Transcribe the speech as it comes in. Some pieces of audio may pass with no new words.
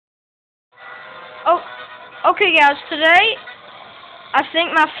Oh, okay guys, today I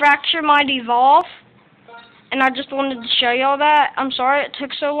think my Fraxture might evolve, and I just wanted to show y'all that. I'm sorry it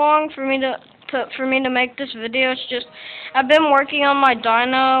took so long for me to make this video. It's just I've been working on my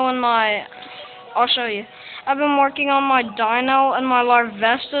dino and I'll show you. I've been working on my dino and my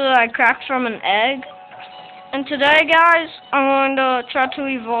Larvesta that I cracked from an egg. And today, guys, I'm going to try to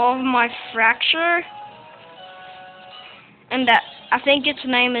evolve my Fraxture. And that, I think its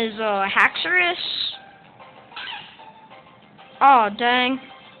name is Haxourous. Oh, dang.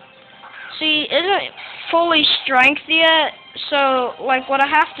 See, it isn't fully strength yet, so, like, what I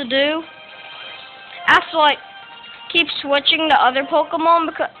have to do, I have to, like, keep switching to other Pokemon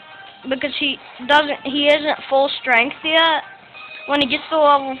because he isn't full strength yet. When he gets to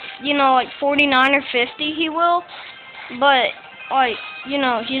level, like 49 or 50, he will. But, like,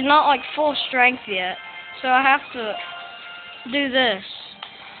 he's not, like, full strength yet. So I have to do this.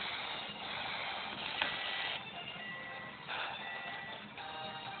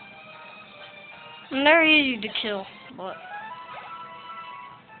 And they're easy to kill, but...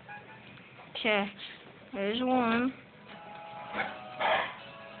 Okay, there's one.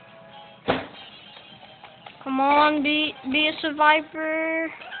 Come on, be a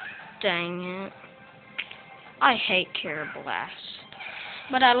survivor. Dang it. I hate Carablast.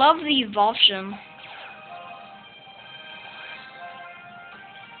 But I love the evolution.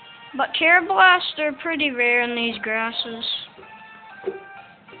 But Carablasts are pretty rare in these grasses.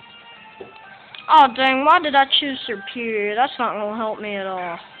 Oh dang, why did I choose Superior? That's not gonna help me at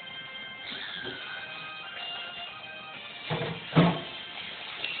all.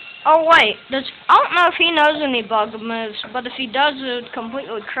 Oh wait, I don't know if he knows any bug moves, but if he does, it would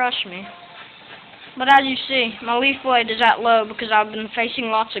completely crush me. But as you see, my Leaf Blade is at low because I've been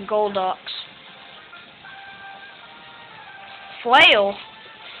facing lots of Golducks. Flail?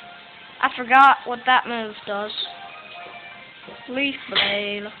 I forgot what that move does. Leaf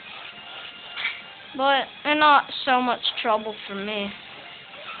Blade. But they're not so much trouble for me.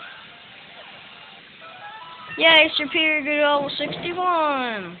 Yay, Superior good level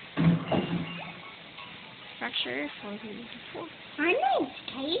 61. Fraxture 154. My name's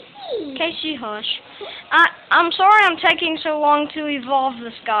Casey. Casey, hush. I'm sorry I'm taking so long to evolve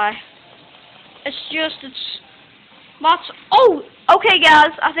this guy. It's lots. Oh, okay,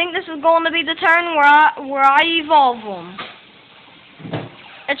 guys. I think this is going to be the turn where I evolve him.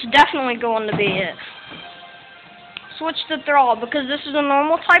 It's definitely going to be it. Switch to Thrall, because this is a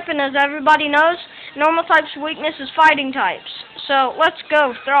normal type, and as everybody knows, normal type's weakness is fighting types. So, let's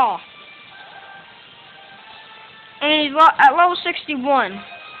go, Thrall. And he's at level 61.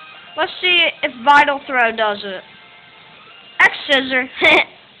 Let's see if Vital Throw does it. X-Scissor.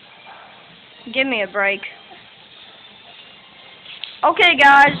 Give me a break. Okay,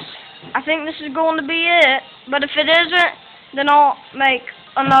 guys. I think this is going to be it. But if it isn't, then I'll make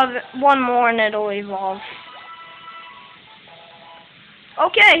one more and it'll evolve.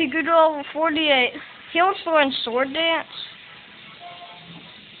 Okay, he grew to level 48. He wants to learn Sword Dance.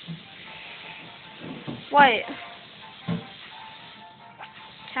 Wait.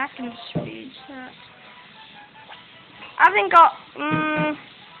 Attack and speed set. I think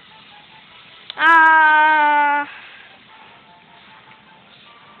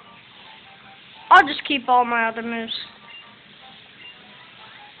I'll just keep all my other moves.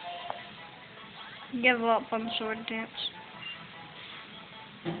 Give up on Sword Dance.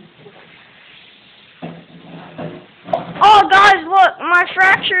 Oh guys, look, my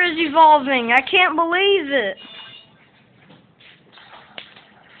Fraxture is evolving. I can't believe it.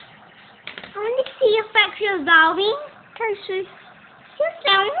 I want to see your Fraxture evolving. Casey. Yes, I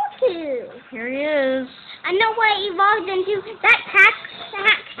want to. Here he is. I know what it evolved into. That's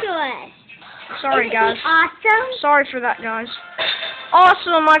Haxourous. Sorry, guys. Awesome. Sorry for that, guys.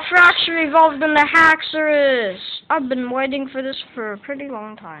 Awesome, my Fraxture evolved into Haxourous. I've been waiting for this for a pretty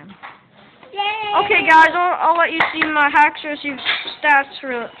long time. Yay. Okay, guys, I'll let you see my Haxourous stats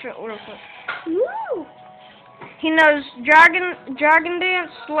real quick. Woo. He knows Dragon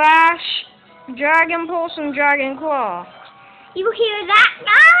Dance, Slash, Dragon Pulse, and Dragon Claw. You hear that,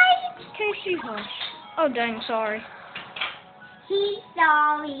 guys? Casey, hush. Oh, dang, sorry. He's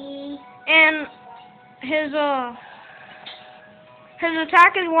sorry. And his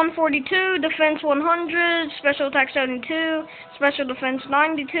attack is 142, defense 100, special attack 72, special defense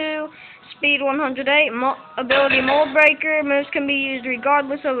 92, speed 108, ability Mold Breaker. Moves can be used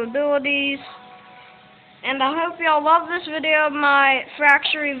regardless of abilities. And I hope y'all love this video of my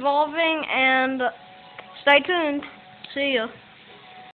Fraxture evolving, and stay tuned. See ya.